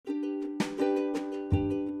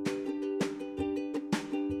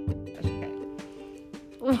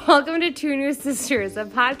Welcome to Two New Sisters, a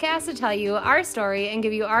podcast to tell you our story and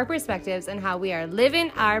give you our perspectives on how we are living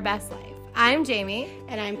our best life. I'm Jamie.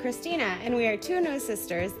 And I'm Christina, and we are two new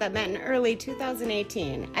sisters that met in early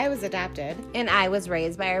 2018. I was adopted. And I was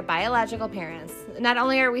raised by our biological parents. Not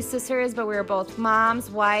only are we sisters, but we are both moms,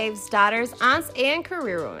 wives, daughters, aunts, and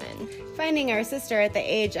career women. Finding our sister at the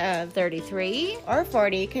age of 33 or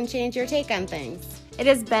 40 can change your take on things. It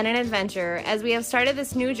has been an adventure as we have started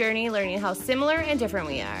this new journey learning how similar and different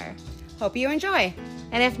we are. Hope you enjoy.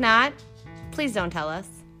 And if not, please don't tell us.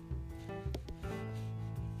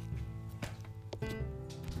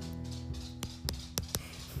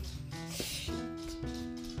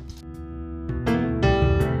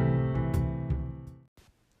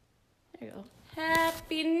 There you go.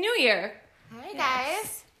 Happy New Year! Hi,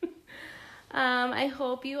 guys. I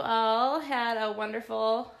hope you all had a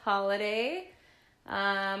wonderful holiday.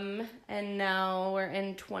 And now we're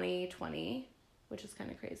in 2020, which is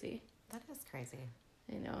kind of crazy. That is crazy.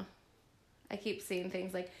 I know. I keep seeing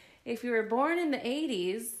things like, if you were born in the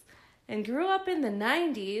 80s and grew up in the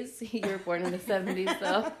 90s, you were born in the 70s,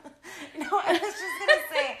 though. No, I was just going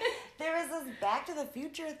to say, there was this Back to the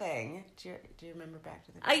Future thing. Do you remember Back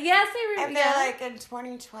to the Future? Yes, I remember. And they're like in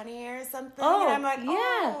 2020 or something. Oh, and I'm like,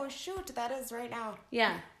 yeah. oh, shoot, that is right now.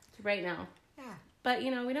 Yeah, right now. Yeah. But, we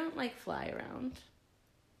don't, fly around.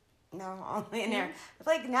 No, only in there.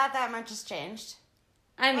 Like, not that much has changed.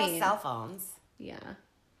 I Well, mean, cell phones. Yeah.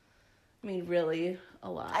 I mean, really, a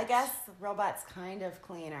lot. I guess robots kind of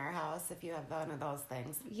clean our house if you have one of those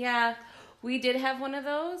things. Yeah, we did have one of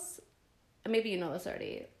those. Maybe you know this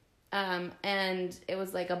already. And it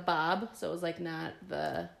was like a Bob, so it was like not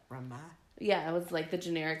the... Roomba? Yeah, it was like the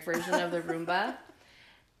generic version of the Roomba.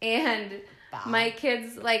 And Bob. my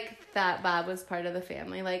kids, thought Bob was part of the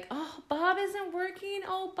family. Like, oh, Bob isn't working.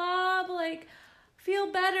 Oh, Bob,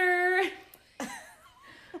 feel better.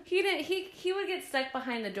 He would get stuck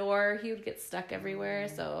behind the door. He would get stuck everywhere.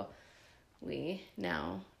 So we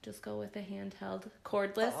now just go with a handheld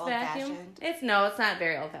cordless vacuum. It's not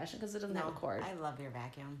very old fashioned because it doesn't have a cord. I love your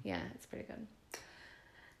vacuum. Yeah, it's pretty good.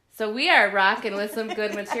 So we are rocking with some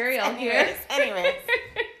good material here. Anyways.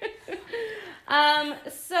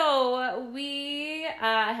 So we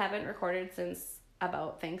haven't recorded since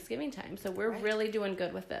about Thanksgiving time. So we're really doing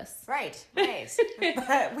good with this. Right.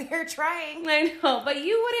 But we are trying. I know, but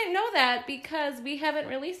you wouldn't know that because we haven't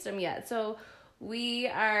released them yet. So we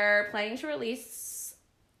are planning to release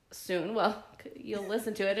soon. Well, you'll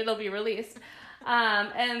listen to it. It'll be released.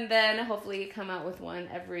 And then hopefully come out with one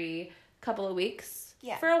every couple of weeks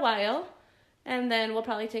for a while. And then we'll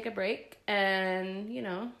probably take a break and,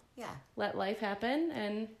 let life happen.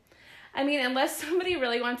 And I mean, unless somebody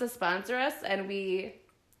really wants to sponsor us and we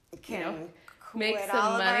can make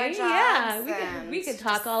some money, we could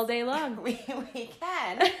talk all day long. We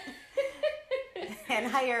can. And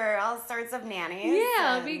hire all sorts of nannies.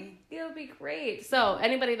 Yeah, it'll be great. So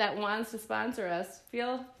anybody that wants to sponsor us,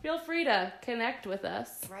 feel free to connect with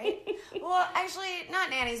us. Right? Well, actually,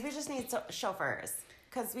 not nannies. We just need chauffeurs.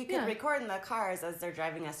 Because we could record in the cars as they're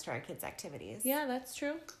driving us to our kids' activities. Yeah, that's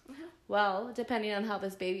true. Mm-hmm. Well, depending on how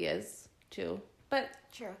this baby is, too. But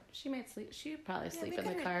true. She might sleep. She'd probably sleep in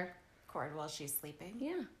the car. Record while she's sleeping.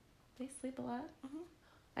 Yeah, they sleep a lot. Mm-hmm.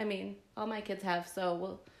 I mean, all my kids have, so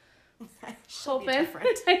we'll hope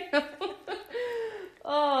it. I know.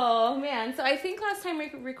 Oh, man. So I think last time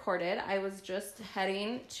we recorded, I was just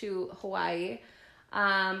heading to Hawaii,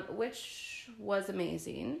 which was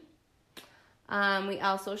amazing. We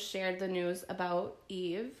also shared the news about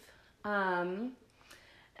Eve. And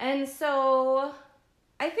so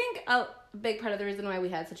I think a big part of the reason why we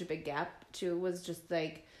had such a big gap, too, was just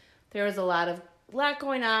there was a lot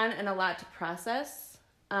going on and a lot to process.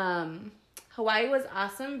 Hawaii was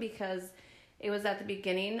awesome because it was at the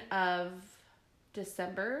beginning of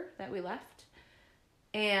December that we left.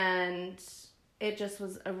 And it just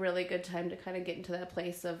was a really good time to kind of get into that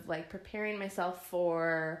place of preparing myself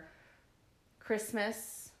for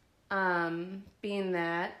Christmas, being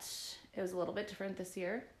that it was a little bit different this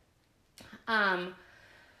year. But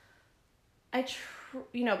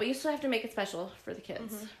you still have to make it special for the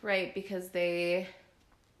kids, right? Because they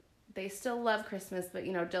still love Christmas, but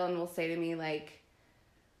Dylan will say to me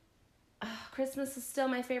Christmas is still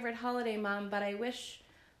my favorite holiday, Mom, but I wish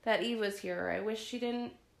that Eve was here, or I wish she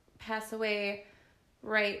didn't pass away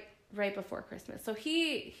right before Christmas. So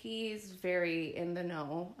he's very in the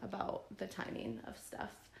know about the timing of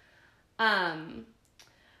stuff.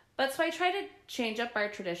 But so I try to change up our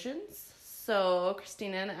traditions. So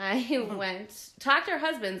Christina and I talked our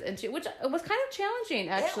husbands into, which was kind of challenging,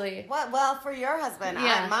 actually. Well, for your husband.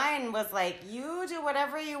 Yeah. Mine was like, you do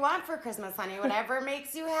whatever you want for Christmas, honey. Whatever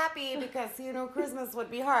makes you happy, because, Christmas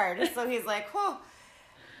would be hard. So he's like,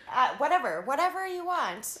 whatever you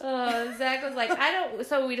want. Zach was like,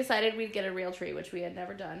 so we decided we'd get a real tree, which we had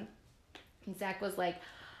never done. And Zach was like,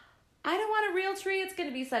 I don't want a real tree. It's going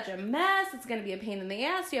to be such a mess. It's going to be a pain in the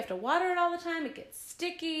ass. You have to water it all the time. It gets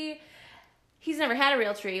sticky. He's never had a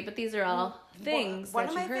real tree, but these are all things One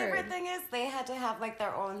that of you my heard. favorite thing is they had to have like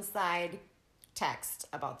their own side text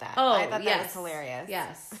about that. Oh, I thought yes. that was hilarious.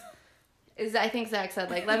 Yes. I think Zach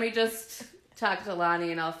said, like, let me just talk to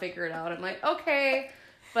Lonnie and I'll figure it out. I'm like, okay.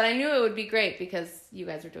 But I knew it would be great because you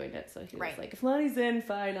guys are doing it. So he was like, if Lonnie's in,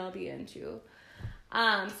 fine, I'll be in too.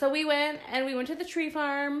 So we went to the tree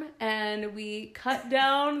farm and we cut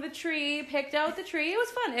down the tree, picked out the tree. It was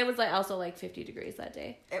fun. It was also 50 degrees that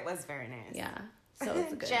day. It was very nice. Yeah. So it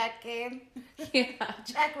was good. Jack came. Yeah.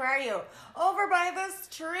 Jack, where are you? Over by this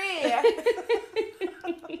tree.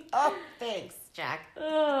 Oh, thanks, Jack.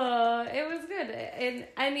 Oh, it was good.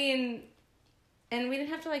 And we didn't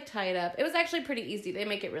have to tie it up. It was actually pretty easy. They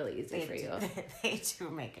make it really easy for you. They do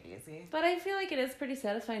make it easy. But I feel like it is pretty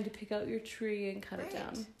satisfying to pick out your tree and cut it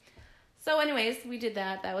down. So anyways, we did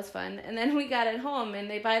that. That was fun. And then we got it home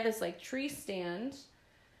and they buy this tree stand.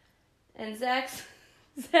 And Zach's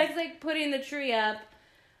putting the tree up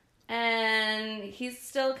and he's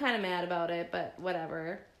still kind of mad about it, but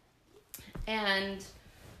whatever. And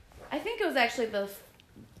I think it was actually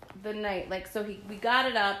the night, we got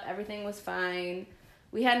it up, everything was fine.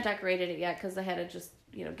 We hadn't decorated it yet because I had to just,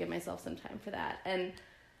 give myself some time for that. And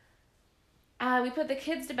we put the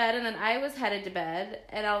kids to bed, and then I was headed to bed,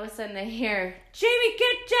 and all of a sudden I hear, Jamie,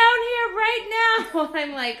 get down here right now! And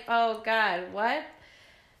I'm like, oh God, what?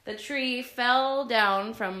 The tree fell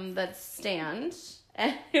down from the stand,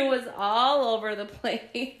 and it was all over the place.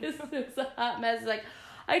 It was a hot mess.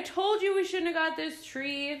 I told you we shouldn't have got this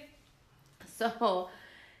tree. So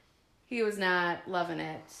he was not loving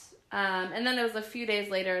it. And then it was a few days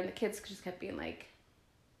later, and the kids just kept being like,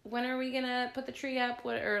 when are we going to put the tree up?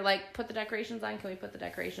 Put the decorations on? Can we put the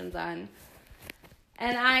decorations on?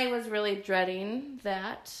 And I was really dreading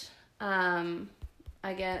that.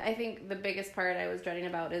 Again, I think the biggest part I was dreading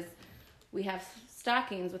about is we have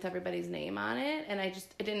stockings with everybody's name on it, and I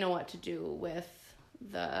didn't know what to do with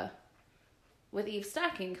Eve's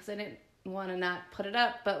stocking because I didn't want to not put it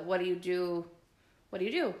up, but what do you do?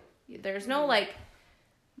 There's no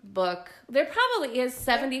book. There probably is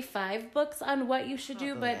 75 books on what you should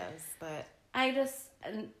do, but I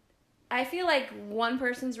feel like one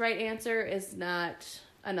person's right answer is not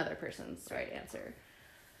another person's right answer.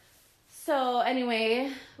 So anyway,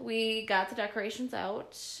 we got the decorations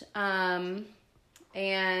out, and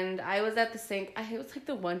I was at the sink. It was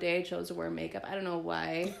the one day I chose to wear makeup. I don't know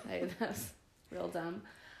why. That's real dumb.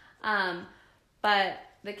 But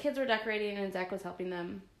the kids were decorating and Zach was helping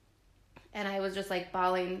them. And I was just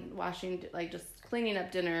bawling, washing, just cleaning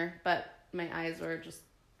up dinner, but my eyes were just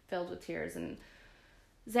filled with tears. And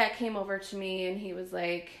Zach came over to me and he was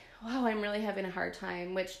like, wow, I'm really having a hard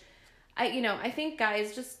time, which I think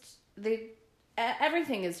guys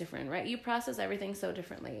everything is different, right? You process everything so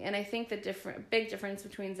differently. And I think the big difference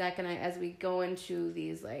between Zach and I as we go into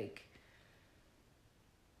these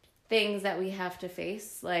things that we have to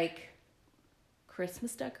face,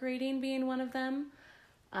 Christmas decorating being one of them.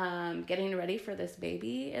 Getting ready for this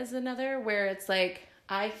baby is another, where it's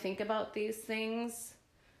I think about these things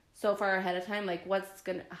so far ahead of time,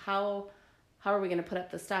 how are we gonna put up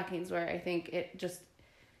the stockings, where I think it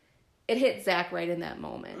hit Zach right in that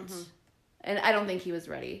moment. Mm-hmm. And I don't think he was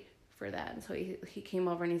ready for that. And so he came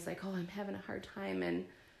over and he's like, oh, I'm having a hard time. And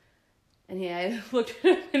I looked at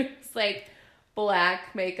him and it's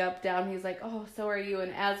black makeup down. He's like, oh, so are you?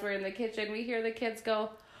 And as we're in the kitchen, we hear the kids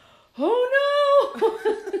go, oh no!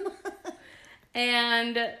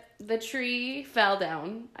 And the tree fell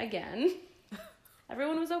down again.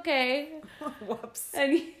 Everyone was okay. Whoops.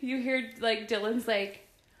 And you hear Dylan's maybe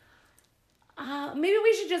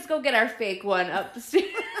we should just go get our fake one upstairs.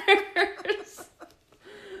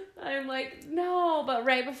 I'm like, no. But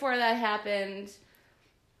right before that happened,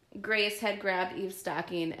 Grace had grabbed Eve's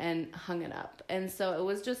stocking and hung it up. And so it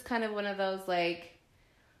was just kind of one of those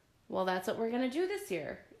well, that's what we're going to do this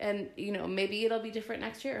year. And, maybe it'll be different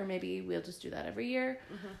next year, or maybe we'll just do that every year.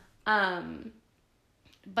 Mm-hmm.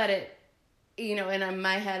 But it, and in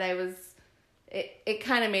my head, it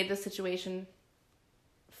kind of made the situation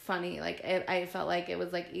funny. I felt like it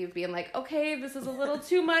was Eve being okay, this is a little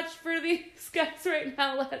too much for these guys right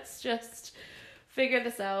now. Let's just figure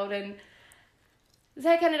this out. And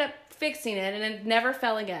Zach ended up fixing it, and it never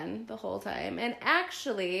fell again the whole time. And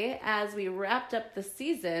actually, as we wrapped up the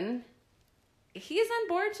season, he's on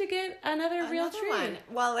board to get another real tree. One.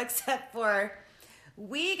 Well, except for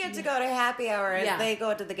we get to go to happy hour as they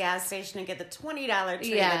go to the gas station and get the $20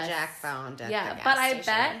 tree that Jack found at the gas but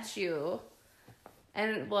station. I bet you,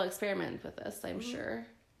 and we'll experiment with this, I'm sure,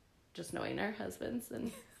 just knowing our husbands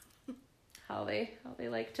and how they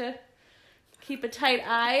like to keep a tight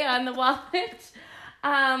eye on the wallet.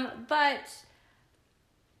 But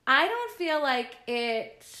I don't feel like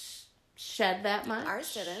it shed that much.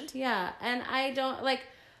 Ours didn't. Yeah, and I don't, like,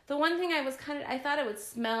 the one thing I thought it would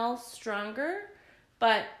smell stronger,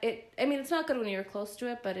 but it smelled good when you were close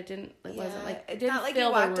to it, but it wasn't like, it didn't not like fill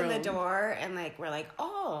you walked the in room. the door and like, we're like,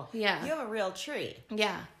 oh, yeah, you have a real tree.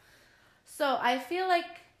 Yeah. So I feel like,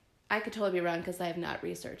 I could totally be wrong because I have not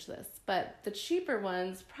researched this, but the cheaper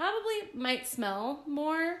ones probably might smell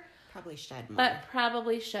more. Probably shed more. But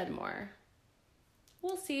probably shed more.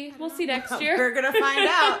 We'll see. We'll see next year. We're going to find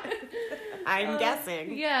out. I'm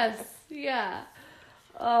guessing. Yes. Yeah.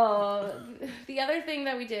 Oh, the other thing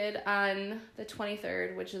that we did on the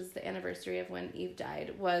 23rd, which is the anniversary of when Eve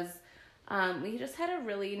died, was we just had a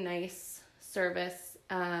really nice service.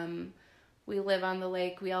 We live on the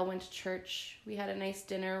lake. We all went to church. We had a nice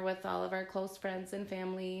dinner with all of our close friends and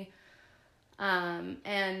family.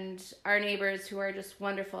 And our neighbors who are just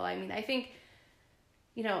wonderful. I mean, I think,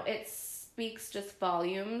 it speaks just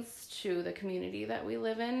volumes to the community that we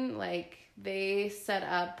live in. Like, they set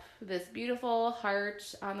up this beautiful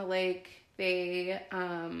heart on the lake. They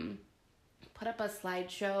put up a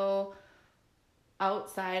slideshow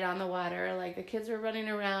outside on the water. Like, the kids were running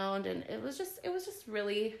around, and it was just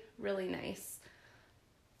really, really nice.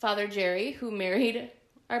 Father Jerry, who married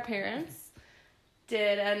our parents,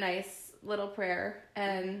 did a nice little prayer,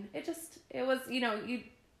 and it was,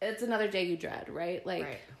 it's another day you dread, right? Like,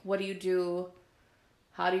 right. What do you do?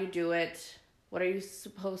 How do you do it? What are you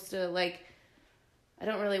supposed to, like, I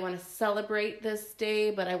don't really want to celebrate this day,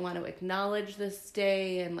 but I want to acknowledge this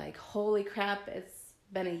day, and like, holy crap, it's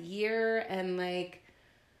been a year, and like,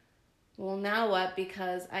 well, now what?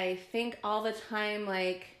 Because I think all the time,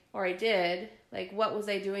 like, or I did, like, what was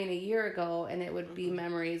I doing a year ago? And it would be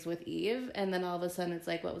memories with Eve. And then all of a sudden it's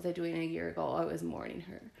like, what was I doing a year ago? I was mourning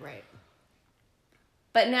her. Right.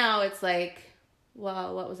 But now it's like,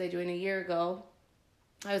 well, what was I doing a year ago?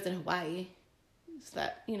 I was in Hawaii. So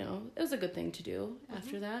that, it was a good thing to do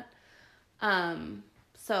after that.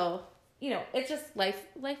 So, it's just life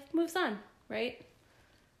moves on, right?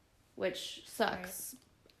 Which sucks.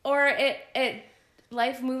 Right. Or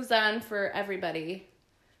life moves on for everybody.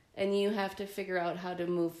 And you have to figure out how to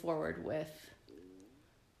move forward with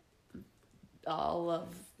all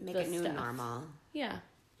of Make the it new stuff. Normal. Yeah.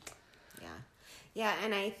 Yeah. Yeah,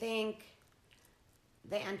 and I think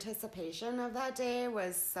the anticipation of that day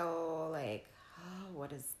was so, like, oh,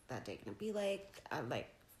 what is that day going to be like? Like,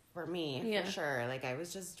 for me, for sure. Like, I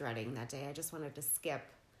was just dreading that day. I just wanted to skip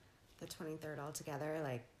the 23rd altogether,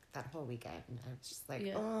 like, that whole weekend. I was just like,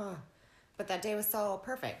 oh. But that day was so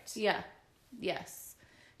perfect. Yeah. Yes.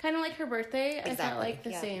 Kind of like her birthday. Exactly. I felt like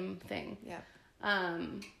the same thing. Yeah.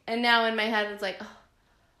 And now in my head it's like, oh,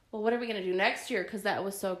 well, what are we gonna do next year? Because that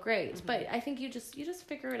was so great. Mm-hmm. But I think you just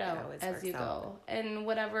figure it out as you go, and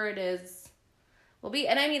whatever it is, will be.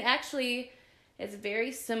 And I mean, actually, it's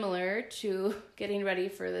very similar to getting ready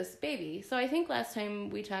for this baby. So I think last time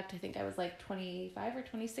we talked, I think I was like 25 or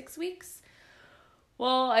 26 weeks.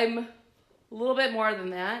 Well, I'm a little bit more than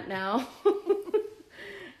that now.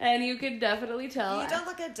 And you can definitely tell. You don't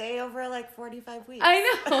look a day over like 45 weeks.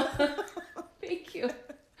 I know. Thank you.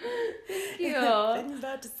 Thank you. Things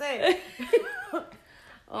not to say.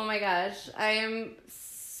 Oh my gosh. I am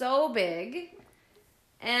so big.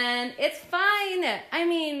 And it's fine. I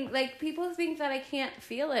mean, like, people think that I can't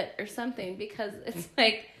feel it or something, because it's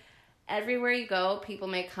like everywhere you go, people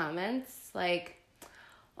make comments like,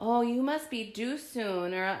 oh, you must be due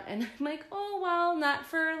soon. And I'm like, oh, well, not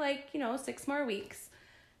for 6 more weeks.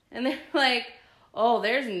 And they're like, oh,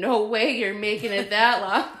 there's no way you're making it that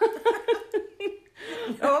long.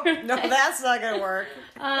 Nope, no, that's not going to work.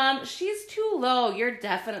 She's too low. You're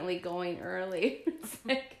definitely going early. It's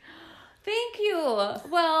like, thank you.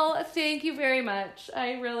 Well, thank you very much.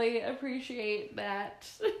 I really appreciate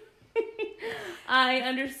that. I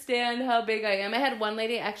understand how big I am. I had one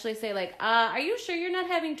lady actually say, like, are you sure you're not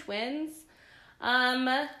having twins?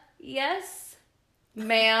 Yes,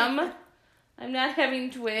 ma'am. I'm not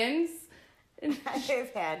having twins.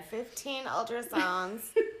 I've had 15 ultrasounds.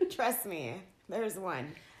 Trust me, there's one.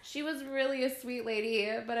 She was really a sweet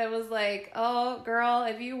lady, but I was like, oh, girl,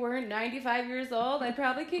 if you weren't 95 years old, I'd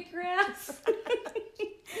probably kick your ass.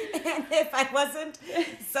 And if I wasn't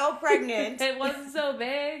so pregnant. It wasn't so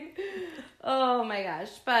big. Oh my gosh.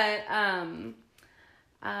 But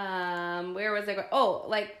where was I going? Oh,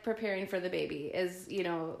 like preparing for the baby is,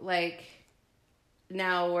 like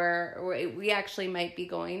now we actually might be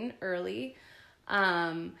going early.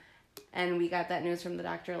 And we got that news from the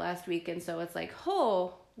doctor last week, and so it's like,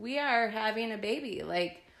 oh, we are having a baby.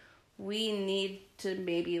 Like, we need to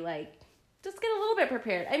maybe like just get a little bit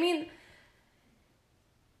prepared. I mean,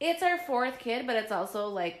 it's our fourth kid, but it's also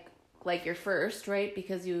like your first, right?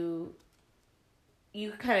 Because you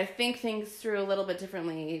kind of think things through a little bit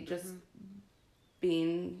differently, just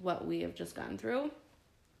being what we have just gone through.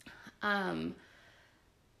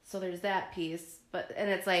 So there's that piece, and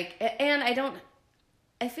it's like, and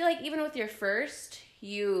I feel like even with your first,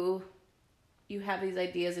 you have these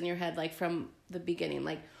ideas in your head, like from the beginning,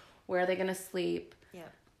 like where are they going to sleep?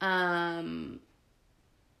 Yeah.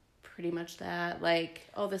 Pretty much that, like,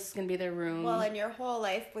 oh, this is going to be their room. Well, in your whole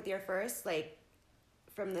life with your first, like,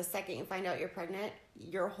 from the second you find out you're pregnant,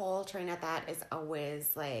 your whole train of thought is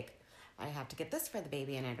always like, I have to get this for the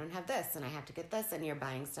baby, and I don't have this, and I have to get this, and you're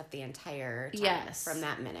buying stuff the entire time from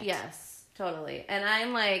that minute. Yes, totally. And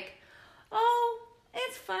I'm like, oh,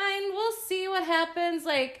 it's fine. We'll see what happens.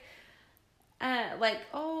 Like,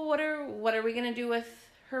 oh, what are we gonna do with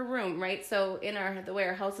her room, right? So in the way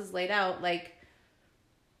our house is laid out, like,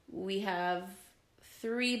 we have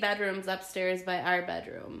 3 bedrooms upstairs by our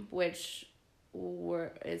bedroom, which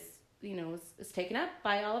is taken up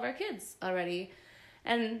by all of our kids already.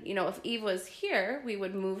 And, if Eve was here, we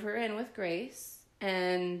would move her in with Grace,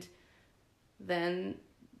 and then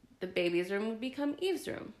the baby's room would become Eve's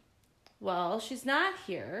room. Well, she's not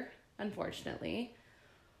here, unfortunately,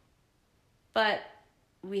 but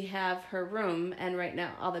we have her room, and right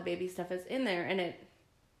now all the baby stuff is in there, and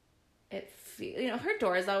her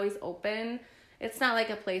door is always open. It's not like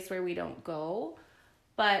a place where we don't go,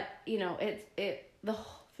 but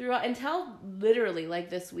throughout until literally like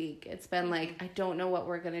this week, it's been like, I don't know what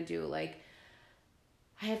we're gonna do. Like,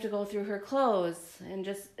 I have to go through her clothes and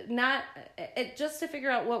just to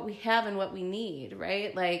figure out what we have and what we need,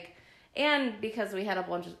 right? Like, and because we had a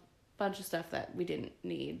bunch of stuff that we didn't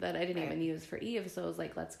need, that I didn't even use for Eve, so I was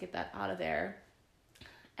like, let's get that out of there.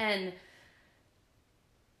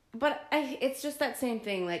 But it's just that same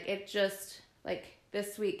thing. Like, it just, like,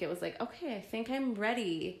 this week, it was like, okay, I think I'm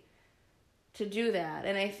ready to do that.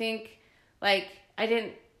 And I think, like, I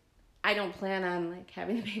don't plan on, like,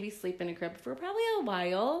 having the baby sleep in a crib for probably a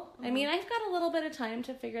while. Mm-hmm. I mean, I've got a little bit of time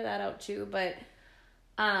to figure that out too, but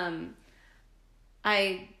I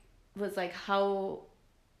was like, how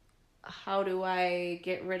do I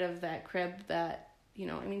get rid of that crib that,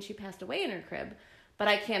 she passed away in her crib, but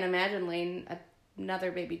I can't imagine laying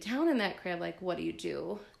another baby down in that crib. Like, what do you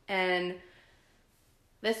do? And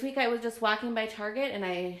this week I was just walking by Target, and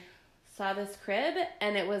I saw this crib,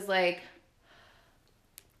 and it was like,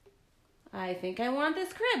 I think I want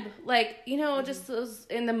this crib. Like, just those,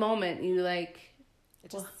 in the moment, you like,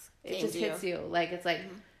 it just hits you. Like, it's like,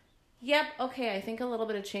 yep, okay, I think a little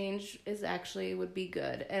bit of change would be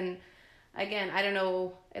good. And again, I don't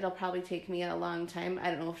know, it'll probably take me a long time.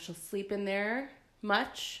 I don't know if she'll sleep in there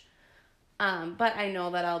much. But I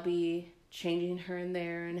know that I'll be changing her in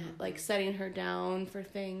there and like setting her down for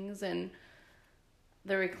things, and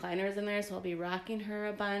the recliner's in there, so I'll be rocking her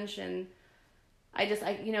a bunch. And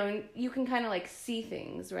you can kind of like see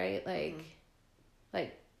things, right? Like,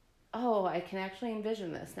 oh, I can actually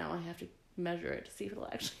envision this. Now I have to measure it to see if it'll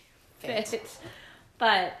actually fit.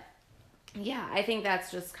 But yeah, I think that's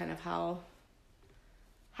just kind of how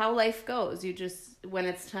life goes. You just, when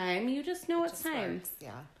it's time, you just know it's time. Works.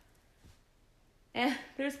 Yeah. And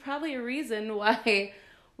there's probably a reason why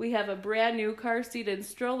we have a brand new car seat and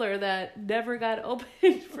stroller that never got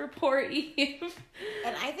opened for poor Eve.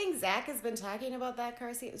 And I think Zach has been talking about that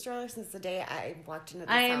car seat and stroller since the day I walked into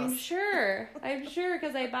this house. I'm sure,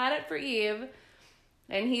 because I bought it for Eve.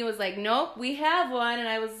 And he was like, nope, we have one. And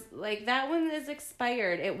I was like, that one is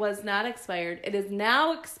expired. It was not expired. It is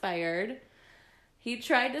now expired. He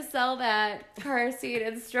tried to sell that car seat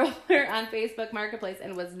and stroller on Facebook Marketplace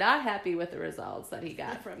and was not happy with the results that he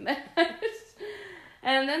got from that.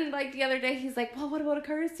 And then, like, the other day, he's like, well, what about a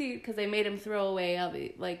car seat? Because I made him throw away all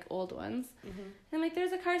the, like, old ones. Mm-hmm. And I'm like,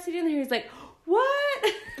 there's a car seat in there. He's like, what?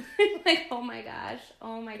 I'm like, oh, my gosh.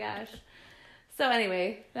 So,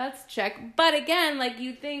 anyway, that's check. But, again, like,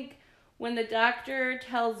 you think when the doctor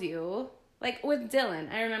tells you, like, with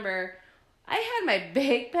Dylan, I remember I had my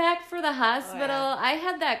bag packed for the hospital. Oh, yeah. I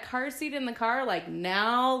had that car seat in the car, like,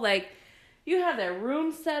 now. Like, you have their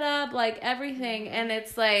room set up, like, everything. And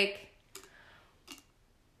it's like,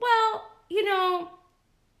 well,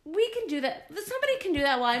 we can do that. Somebody can do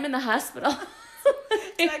that while I'm in the hospital.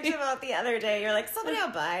 Talked about the other day. You're like, somebody will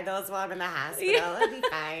buy those while I'm in the hospital. Yeah. It'll be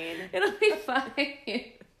fine. It'll be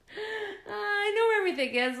fine. I know where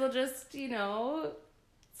everything is. We'll just,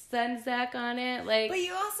 send Zach on it. But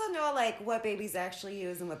you also know, like, what babies actually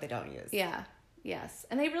use and what they don't use. Yeah. Yes.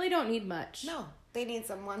 And they really don't need much. No. They need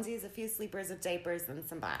some onesies, a few sleepers, of diapers, and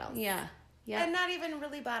some bottles. Yeah. Yeah. And not even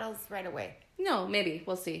really bottles right away. No, maybe.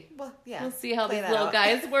 We'll see. Well, yeah. We'll see how Play these that little out.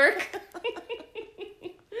 guys work.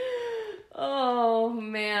 Oh,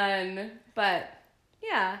 man. But,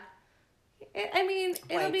 yeah. It'll be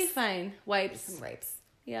Wipes. fine. Wipes. Some wipes.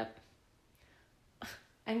 Yep.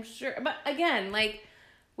 I'm sure. But, again, like,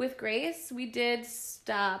 with Grace, we did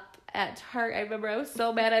stop at Target. I remember I was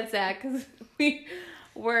so mad at Zach because we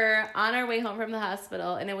were on our way home from the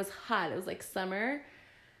hospital, and it was hot. It was, like, summer.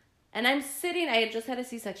 And I had just had a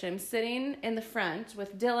C-section. I'm sitting in the front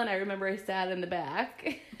with Dylan. I remember I sat in the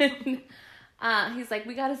back. And he's like,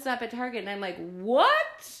 we got to stop at Target. And I'm like, what?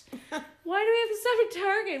 Why do we have to stop at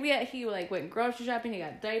Target? He went grocery shopping. He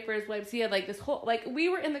got diapers, wipes. He had like this whole, we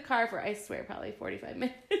were in the car for, I swear, probably 45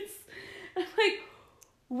 minutes. I'm like,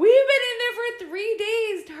 we've been in there for 3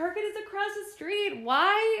 days. Target is across the street.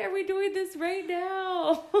 Why are we doing this right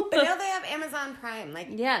now? But now they have Amazon Prime. Like,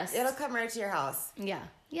 yes. It'll come right to your house. Yeah.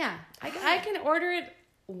 Yeah. I can order it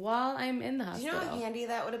while I'm in the Do you hospital. know how handy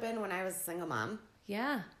that would have been when I was a single mom?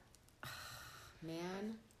 Yeah.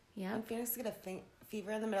 Man. Yeah. And Phoenix would get a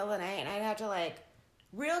fever in the middle of the night, and I'd have to,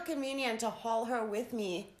 real convenient to haul her with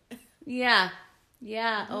me. Yeah.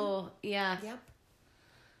 Yeah. Mm-hmm. Oh, yeah. Yep.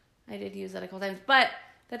 I did use that a couple times, but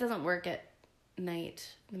that doesn't work at night,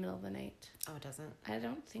 in the middle of the night. Oh, it doesn't? I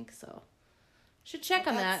don't think so. Should check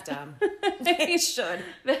on that. That's dumb. It should.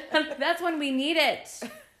 That's when we need it.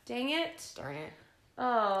 Dang it. Darn it.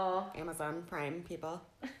 Oh. Amazon Prime people.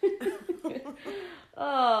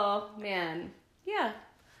 Oh, man. Yeah.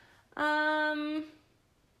 Now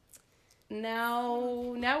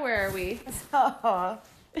where are we? So,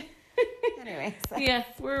 anyway. Yeah,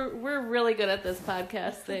 we're really good at this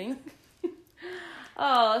podcast thing.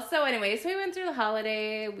 So we went through the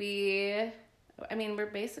holiday. We're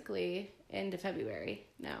basically into February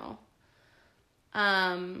now.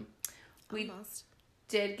 We Almost.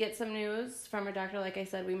 did get some news from our doctor. Like I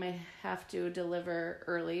said, we might have to deliver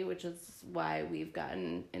early, which is why we've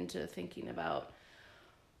gotten into thinking about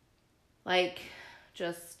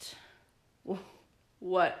just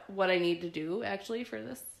what I need to do actually for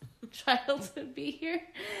this child to be here.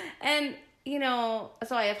 And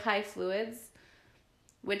so I have high fluids,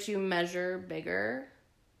 which you measure bigger,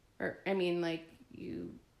 I'm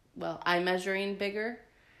measuring bigger,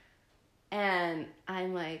 and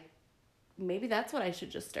I'm like, maybe that's what I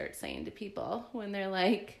should just start saying to people when they're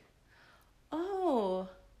like, oh,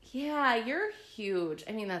 yeah, you're huge.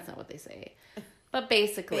 I mean, that's not what they say. But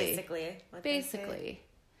basically.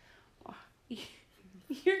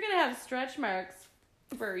 You're going to have stretch marks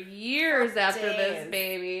for years after this,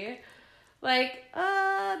 baby.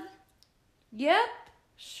 Yep,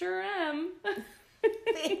 sure am.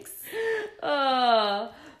 Thanks.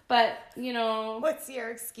 But, What's your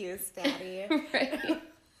excuse, Daddy? Right.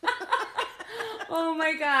 Oh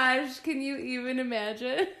my gosh, can you even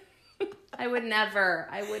imagine? I would never.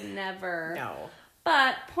 No.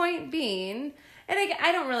 But point being, and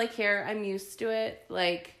I don't really care. I'm used to it.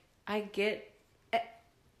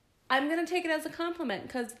 I'm going to take it as a compliment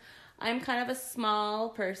because I'm kind of a small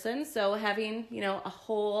person. So having, a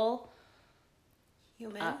whole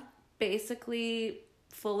Human. Basically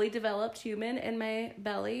fully developed human in my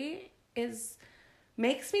belly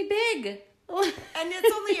makes me big. And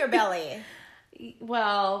it's only your belly.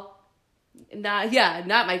 Well, not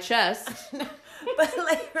my chest. But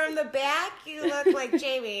from the back, you look like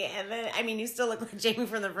Jamie. And then, you still look like Jamie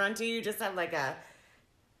from the front too. You just have a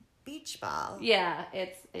beach ball. Yeah,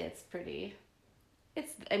 it's pretty.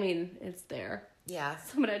 It's there. Yeah.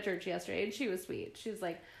 Someone at church yesterday, and she was sweet. She was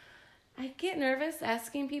like, I get nervous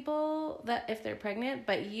asking people that if they're pregnant,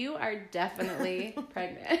 but you are definitely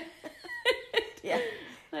pregnant. Yeah.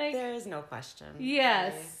 There is no question.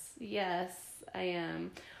 Yes. Really. Yes, I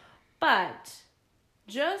am. But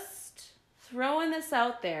just throwing this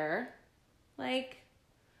out there,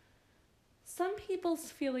 some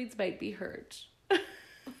people's feelings might be hurt.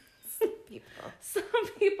 Some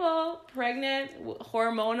people, pregnant,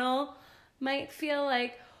 hormonal, might feel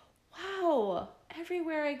like, wow,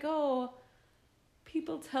 everywhere I go,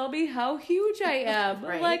 people tell me how huge I am.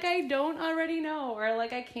 Right. I don't already know, or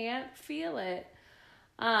I can't feel it.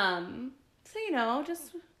 So,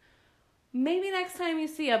 just maybe next time you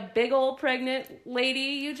see a big old pregnant lady,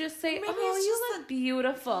 you just say, Maybe oh, it's you just look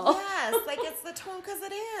beautiful. Yes, like it's the tone because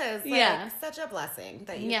it is. Like, Yeah. such a blessing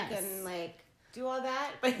that you Yes. can like do all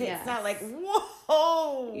that, but Yes. it's not like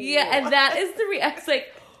whoa. Yeah, and that is the reaction.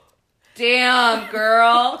 Like, damn,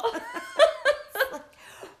 girl.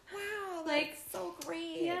 Wow, Like, that's so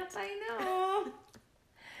great. Yep, I know.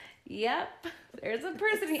 Yep. There's a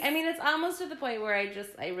person. I mean, it's almost to the point where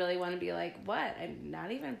I really want to be like, what? I'm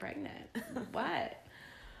not even pregnant. What?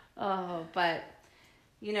 Oh, but,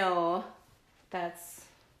 you know, it's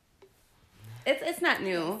not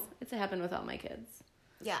new. It's happened with all my kids.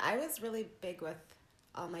 Yeah, I was really big with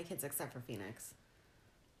all my kids except for Phoenix.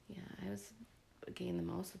 Yeah, I was getting the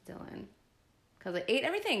most with Dylan. Because I ate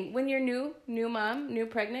everything. When you're new mom, new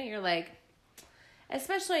pregnant, you're like,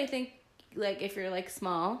 especially I think, like, if you're, like,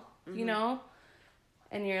 small, you know,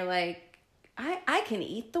 and you're like, I can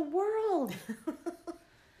eat the world.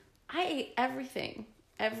 I ate everything,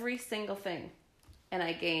 every single thing, and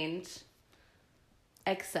I gained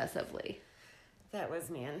excessively. That was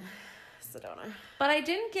me and Sedona. But I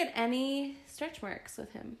didn't get any stretch marks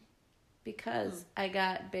with him because I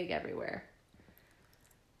got big everywhere.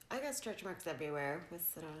 I got stretch marks everywhere with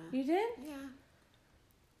Sedona. You did? Yeah.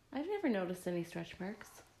 I've never noticed any stretch marks.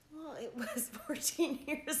 Well, it was 14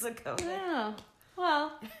 years ago. Oh,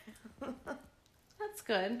 well, that's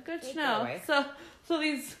good. Good to They go know. away. So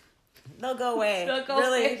these, They'll go away. They'll go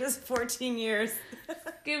really, away. just 14 years.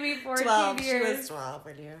 give me 14 12. years. She was 12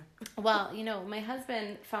 when you... Well, you know, my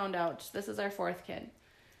husband found out, this is our fourth kid,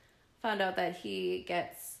 found out that he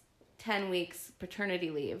gets 10 weeks paternity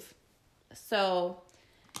leave. So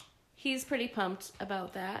he's pretty pumped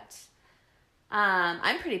about that.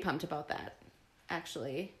 I'm pretty pumped about that,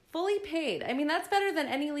 actually. Fully paid. I mean, that's better than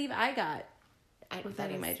any leave I got with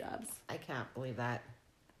any of my jobs. I can't believe that.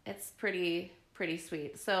 It's pretty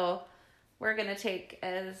sweet. So we're going to take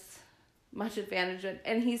as much advantage of it.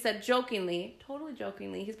 And he said jokingly, totally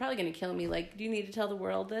jokingly, he's probably going to kill me. Like, do you need to tell the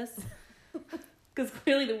world this? Because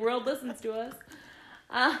clearly the world listens to us.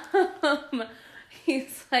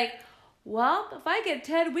 He's like, well, if I get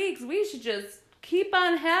 10 weeks, we should just keep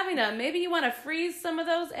on having them. Maybe you want to freeze some of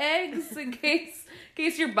those eggs in case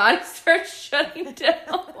your body starts shutting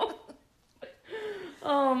down.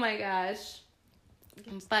 Oh my gosh.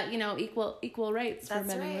 But, you know, equal rights for That's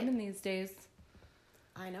men right. and women these days.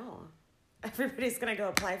 I know. Everybody's going to go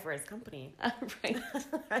apply for his company. Right.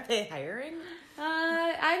 Are they hiring?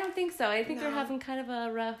 I don't think so. I think they're No. having kind of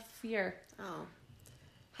a rough year. Oh.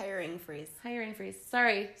 Hiring freeze. Hiring freeze.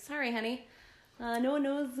 Sorry, honey. No one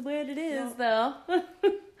knows what it is, though.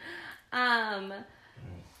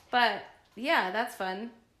 But yeah, that's fun.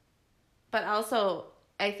 But also,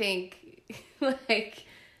 I think like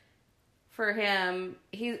for him,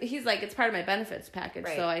 he's like, it's part of my benefits package,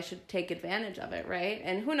 Right. so I should take advantage of it, right?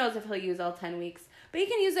 And who knows if he'll use all 10 weeks, but he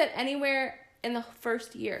can use it anywhere in the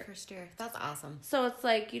first year. First year. That's awesome. So it's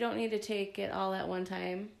like you don't need to take it all at one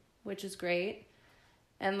time, which is great.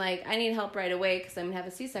 And like I need help right away because I'm gonna have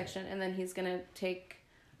a C-section, and then he's gonna take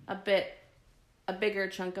a bigger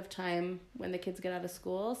chunk of time when the kids get out of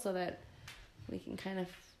school, so that we can kind of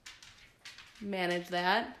manage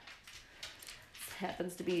that. This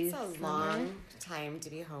happens to be It's a summer. long time to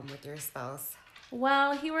be home with your spouse.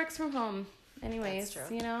 Well, he works from home, anyways. That's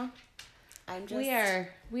true. You know, I'm just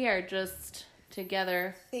we are just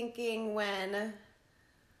together. thinking when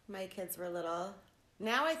my kids were little.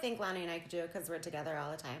 Now I think Lonnie and I could do it because we're together all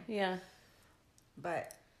the time. Yeah.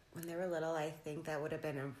 But when they were little, I think that would have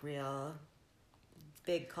been a real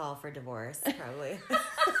big call for divorce, probably.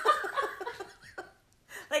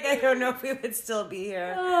 Like, I don't know if we would still be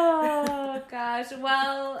here. Oh gosh.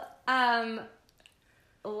 Well,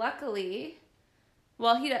 luckily,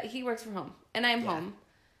 well he works from home and I'm home,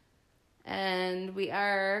 and we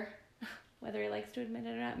are, whether he likes to admit it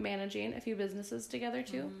or not, managing a few businesses together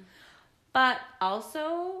too. Mm-hmm. But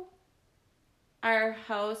also, our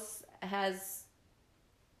house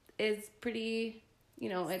is pretty, you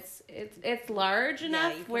know, it's large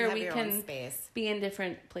enough you can where have we your own can space. be in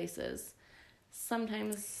different places.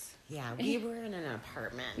 Sometimes. Yeah, we were in an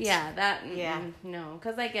apartment. Yeah, that. Yeah. No,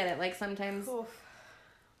 because I get it. Like sometimes, Oof.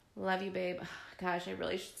 love you, babe. Gosh, I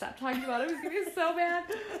really should stop talking about it. It's gonna be so bad.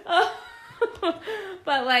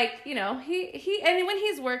 But like, you know, he and when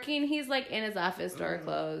he's working, he's like in his office, door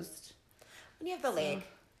closed. When you have the lake,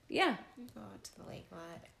 Yeah, you go out to the lake a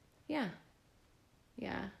lot. yeah.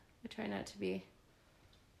 I try not to be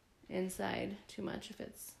inside too much if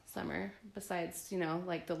it's summer. Besides, you know,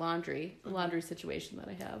 like the laundry situation that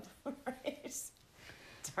I have. Right.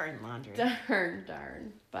 Darn laundry.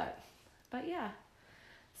 Darn. But yeah.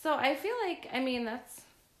 So I feel like, I mean,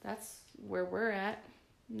 that's where we're at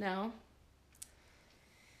now.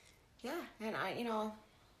 Yeah, and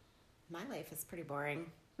my life is pretty boring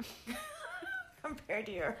compared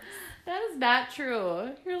to yours. That is not true.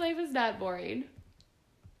 Your life is not boring.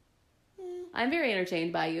 I'm very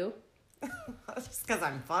entertained by you. Just because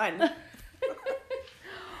I'm fun.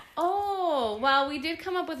 Oh, well, we did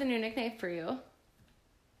come up with a new nickname for you.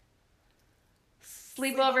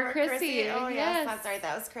 Sleepover Chrissy. Oh, yes, that's right.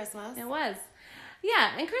 That was Christmas. It was.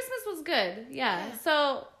 Yeah, and Christmas was good. Yeah.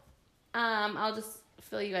 So, I'll just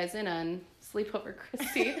fill you guys in on Sleepover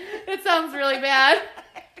Chrissy. It sounds really bad.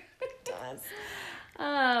 It does.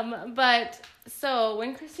 But, so,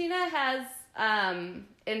 when Christina has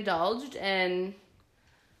indulged in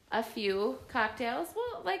a few cocktails,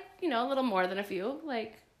 well, like, a little more than a few,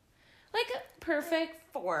 like a perfect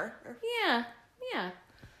 4. Yeah.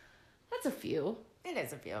 That's a few. It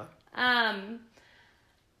is a few.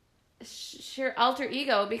 Her alter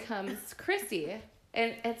ego becomes Chrissy,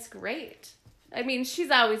 and it's great. I mean,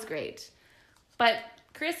 she's always great, but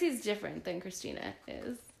Chrissy's different than Christina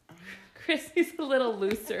is. Chrissy's a little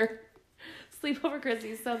looser. Sleepover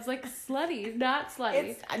Chrissy sounds like slutty, not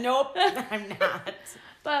slutty. Nope, I'm not.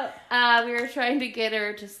 But we were trying to get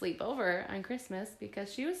her to sleep over on Christmas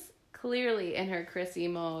because she was clearly in her Chrissy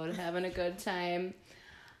mode, having a good time.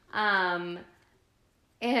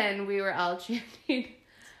 And we were all chanting,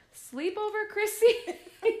 Sleepover Chrissy.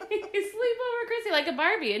 Sleepover Chrissy, like a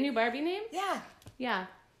Barbie, a new Barbie name. Yeah.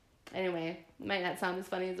 Anyway, might not sound as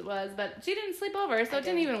funny as it was, but she didn't sleep over, so it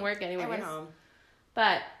didn't even work anyways. I went home.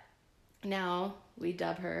 But now we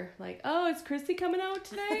dub her like, oh, is Chrissy coming out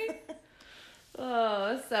tonight?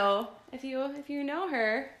 Oh, so if you know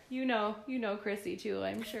her, you know Chrissy too,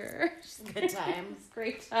 I'm sure. She's a good time.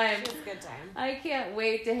 Great time. She's a good time. I can't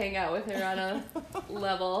wait to hang out with her on a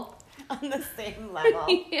level. On the same level.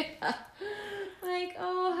 Yeah. Like,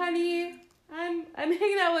 oh honey, I'm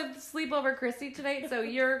hanging out with Sleepover Chrissy tonight, so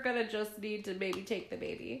you're gonna just need to maybe take the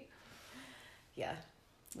baby. Yeah.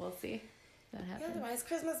 We'll see. That happens. Yeah, otherwise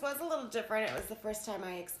Christmas was a little different. It was the first time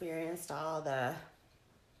I experienced all the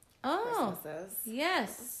Christmases.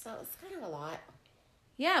 Yes. So it was kind of a lot.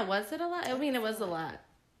 Yeah, was it a lot? I mean, it was a lot.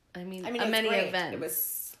 I mean it was many great.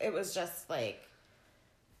 events. It was just like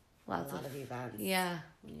Lots a lot of events. Yeah.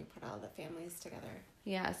 When you put all the families together.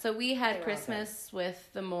 Yeah, so we They had were Christmas with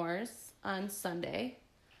the Moores on Sunday.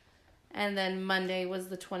 And then Monday was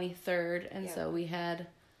the 23rd, and so we had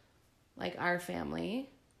like our family.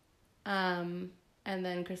 And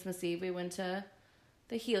then Christmas Eve we went to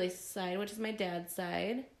the Healy side, which is my dad's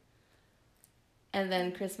side. And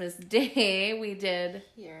then Christmas Day we did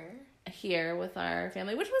here with our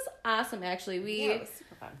family, which was awesome actually. It was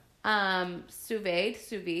super fun. Sous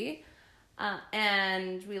vide,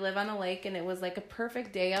 and we live on a lake, and it was like a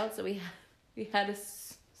perfect day out, so we had a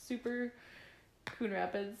super Coon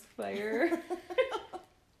Rapids fire.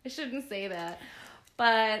 I shouldn't say that.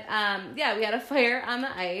 But, we had a fire on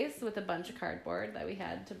the ice with a bunch of cardboard that we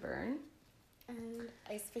had to burn. And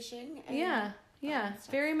ice fishing. And Yeah.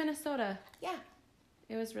 Very Minnesota. Yeah.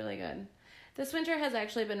 It was really good. This winter has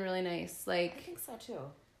actually been really nice. Like, I think so, too.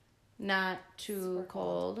 Not too Super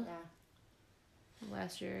cold. Yeah.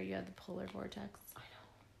 Last year you had the polar vortex. I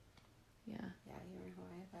know. Yeah. Yeah, you were in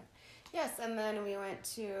Hawaii. But yes, and then we went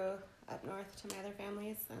to up north to my other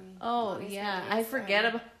families. And Lonnie's families, I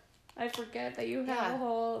forget that you have a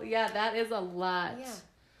whole... Yeah, that is a lot. Yeah.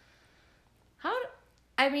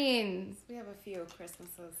 We have a few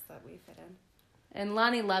Christmases that we fit in. And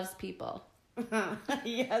Lonnie loves people.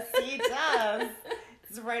 Yes, he does.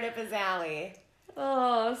 It's right up his alley.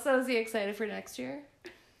 Oh, so is he excited for next year?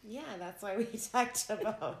 Yeah, that's why we talked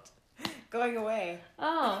about going away.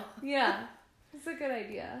 Oh, yeah. It's a good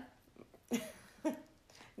idea.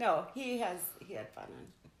 No, he had fun on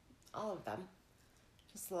all of them.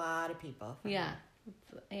 Just a lot of people. Yeah.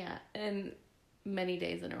 Yeah, and many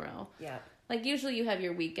days in a row. Yeah. Like, usually you have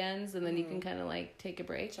your weekends, and then you can kind of, like, take a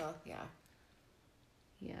break. Chill, yeah.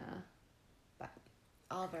 Yeah. But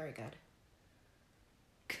all very good.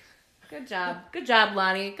 Good job. Good job,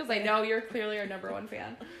 Lonnie, because I know you're clearly our number one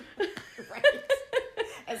fan. Right.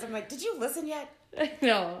 As I'm like, did you listen yet? I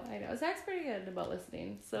know. Zach's pretty good about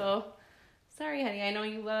listening, so... Sorry, honey. I know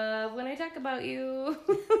you love when I talk about you.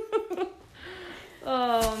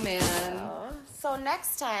 Oh, man. So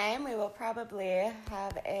next time, we will probably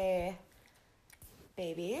have a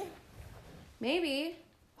baby. Maybe.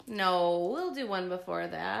 No, we'll do one before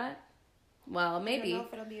that. Well, maybe. I don't know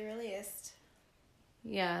if it'll be released.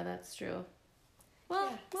 Yeah, that's true. Well,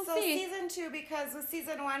 we'll so see. Season 2, because with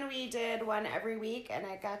Season 1, we did one every week, and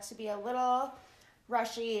it got to be a little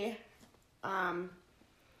rushy.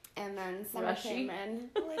 And then summer Rushy. came in.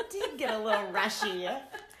 Well, it did get a little rushy.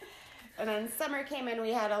 And then summer came in.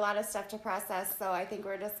 We had a lot of stuff to process. So I think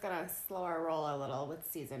we're just going to slow our roll a little with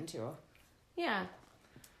season 2. Yeah.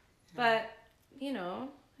 But, you know,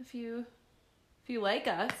 if you like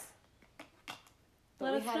us, But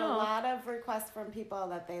let we us had know. a lot of requests from people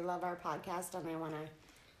that they love our podcast and they want to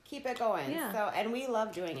keep it going. Yeah. So, and we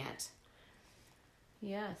love doing it.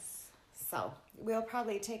 Yes. So we'll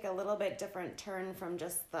probably take a little bit different turn from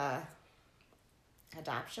just the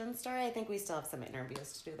adoption story. I think we still have some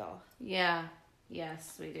interviews to do though. Yeah.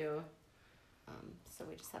 Yes, we do. So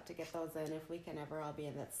we just have to get those in if we can ever all be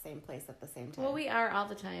in that same place at the same time. Well, we are all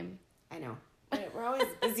the time. I know. But we're always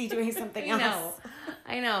busy doing something I else. know.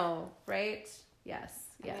 I know, right? Yes.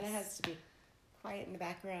 Yes. I mean, it has to be quiet in the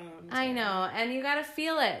background. I know. And you got to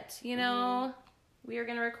feel it, you know? We were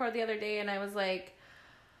going to record the other day and I was like,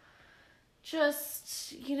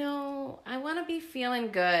 just, you know, I want to be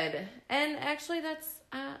feeling good. And actually that's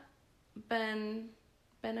been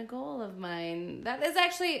a goal of mine. That is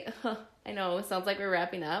actually, I know it sounds like we're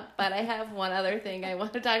wrapping up, but I have one other thing I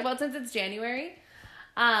want to talk about since it's January.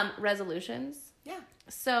 Resolutions. Yeah.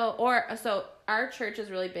 So our church is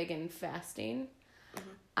really big in fasting.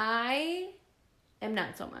 I am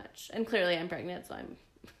not so much. And clearly I'm pregnant, so I'm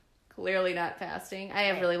clearly not fasting. I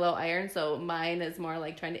have Right. really low iron, so mine is more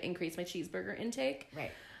like trying to increase my cheeseburger intake.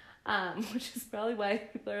 Right. Which is probably why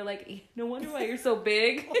people are like, no wonder why you're so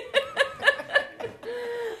big.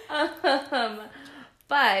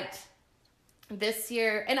 But this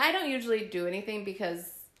year, and I don't usually do anything because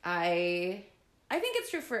I think it's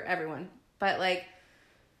true for everyone, but like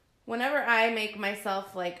whenever I make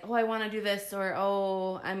myself like, oh, I want to do this, or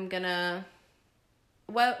oh, I'm gonna,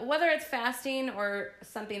 whether it's fasting or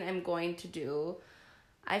something I'm going to do,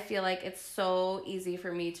 I feel like it's so easy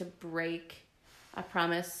for me to break a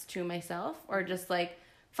promise to myself or just like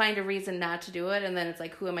find a reason not to do it. And then it's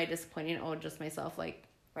like, who am I disappointing? Oh, just myself. Like,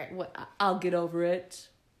 Right. what? I'll get over it.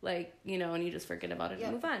 Like, you know, and you just forget about it Yep.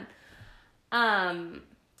 and move on.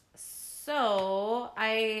 So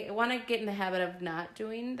I want to get in the habit of not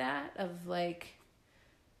doing that, of like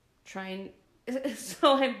trying.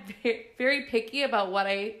 So I'm very picky about what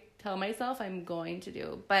I tell myself I'm going to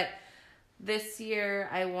do. But this year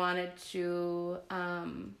I wanted to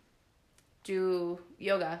do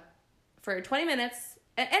yoga for 20 minutes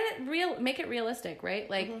and make it realistic, right?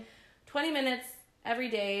 Like 20 minutes every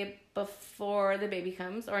day before the baby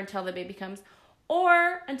comes or until the baby comes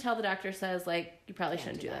or until the doctor says like you probably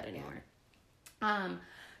shouldn't do that anymore.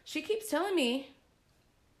 She keeps telling me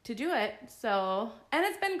to do it. So, and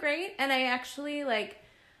it's been great. And I actually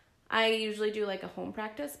I usually do like a home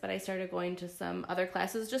practice, but I started going to some other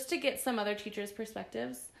classes just to get some other teachers'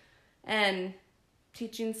 perspectives and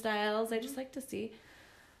teaching styles I just like to see.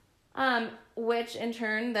 Which in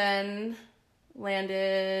turn then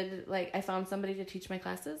landed, like I found somebody to teach my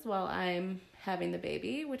classes while I'm having the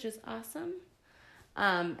baby, which is awesome.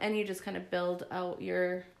 And you just kind of build out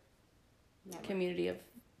your community of,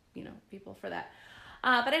 you know, people for that.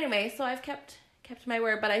 But anyway, so I've kept my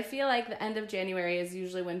word, but I feel like the end of January is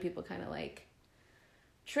usually when people kind of like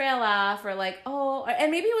trail off or like, oh,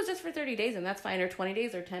 and maybe it was just for 30 days and that's fine, or 20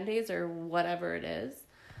 days or 10 days or whatever it is.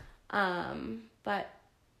 But,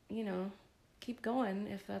 you know, keep going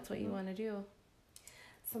if that's what you want to do.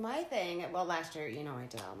 So my thing, well, last year, you know, I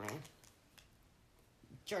did all my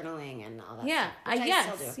journaling and all that Yeah, stuff, which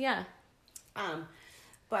I still do. yeah.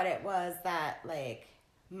 But it was that, like,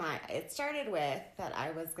 it started with that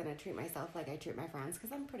I was going to treat myself like I treat my friends,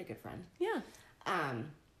 because I'm a pretty good friend. Yeah.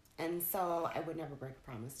 And so I would never break a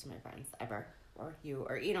promise to my friends, ever. Or you,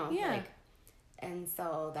 or, you know, Yeah. like, and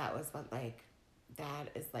so that was what, like, that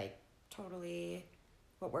is, like, totally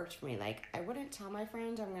what worked for me. Like, I wouldn't tell my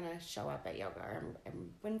friend I'm going to show up at yoga, or I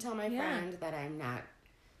wouldn't tell my friend that I'm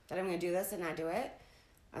going to do this and not do it.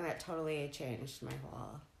 And that totally changed my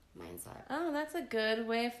whole mindset. Oh, that's a good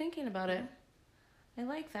way of thinking about it. I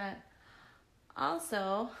like that.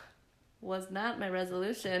 Also, was not my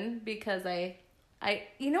resolution because I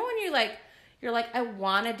you know when you're like I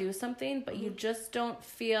want to do something, but you just don't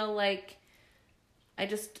feel like I'm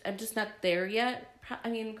just not there yet. I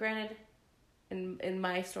mean, granted, in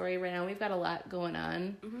my story right now, we've got a lot going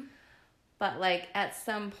on. But like at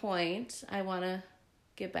some point, I want to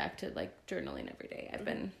get back to like journaling every day.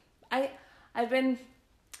 I've been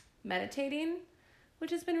meditating,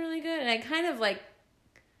 which has been really good, and I kind of like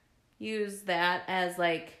use that as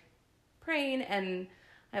like praying, and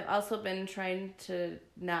I've also been trying to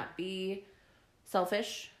not be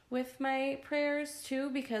selfish with my prayers too,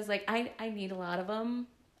 because like I need a lot of them,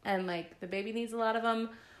 and like the baby needs a lot of them,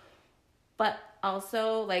 but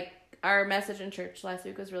also like our message in church last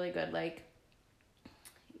week was really good. Like,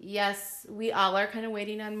 yes, we all are kind of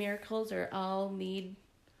waiting on miracles, or all need,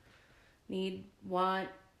 want,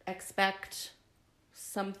 expect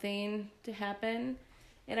something to happen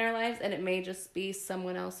in our lives, and it may just be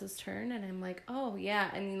someone else's turn. And I'm like, oh yeah.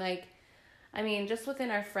 And like, I mean, just within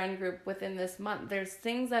our friend group within this month, there's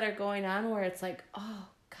things that are going on where it's like, oh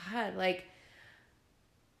God, like,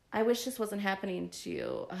 I wish this wasn't happening to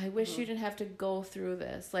you. I wish you didn't have to go through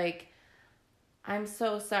this. Like, I'm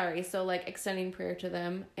so sorry. So like, extending prayer to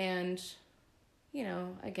them, and, you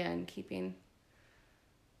know, again, keeping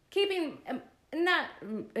not,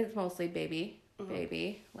 it's mostly baby,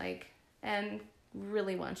 like, and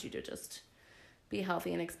really want you to just be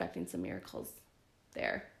healthy and expecting some miracles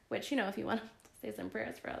there, which, you know, if you want to say some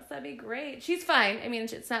prayers for us, that'd be great. She's fine. I mean,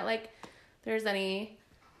 it's not like there's any,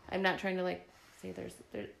 I'm not trying to like say there's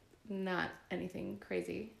not anything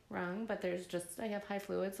crazy wrong, but there's just, I have high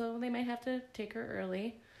fluid, so they might have to take her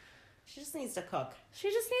early. She just needs to cook. She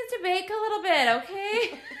just needs to bake a little bit,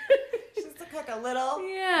 okay? She needs to cook a little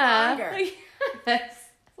longer. Yes,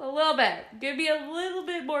 a little bit. Give me a little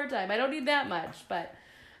bit more time. I don't need that much, but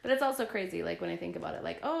it's also crazy, like, when I think about it,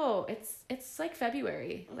 like, oh, it's like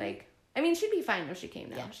February. Like, I mean, she'd be fine if she came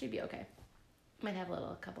now. Yeah. She'd be okay. Might have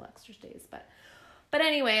a couple extra days, but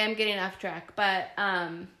anyway, I'm getting off track. But,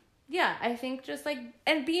 yeah, I think just, like,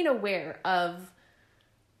 and being aware of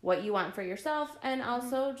what you want for yourself, and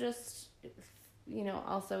also just, you know,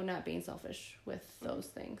 also not being selfish with those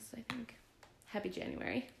things. I think. Happy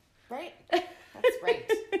January. Right. That's right.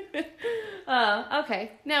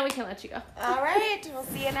 Okay. Now we can let you go. All right. We'll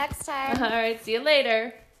see you next time. All right. See you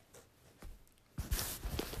later.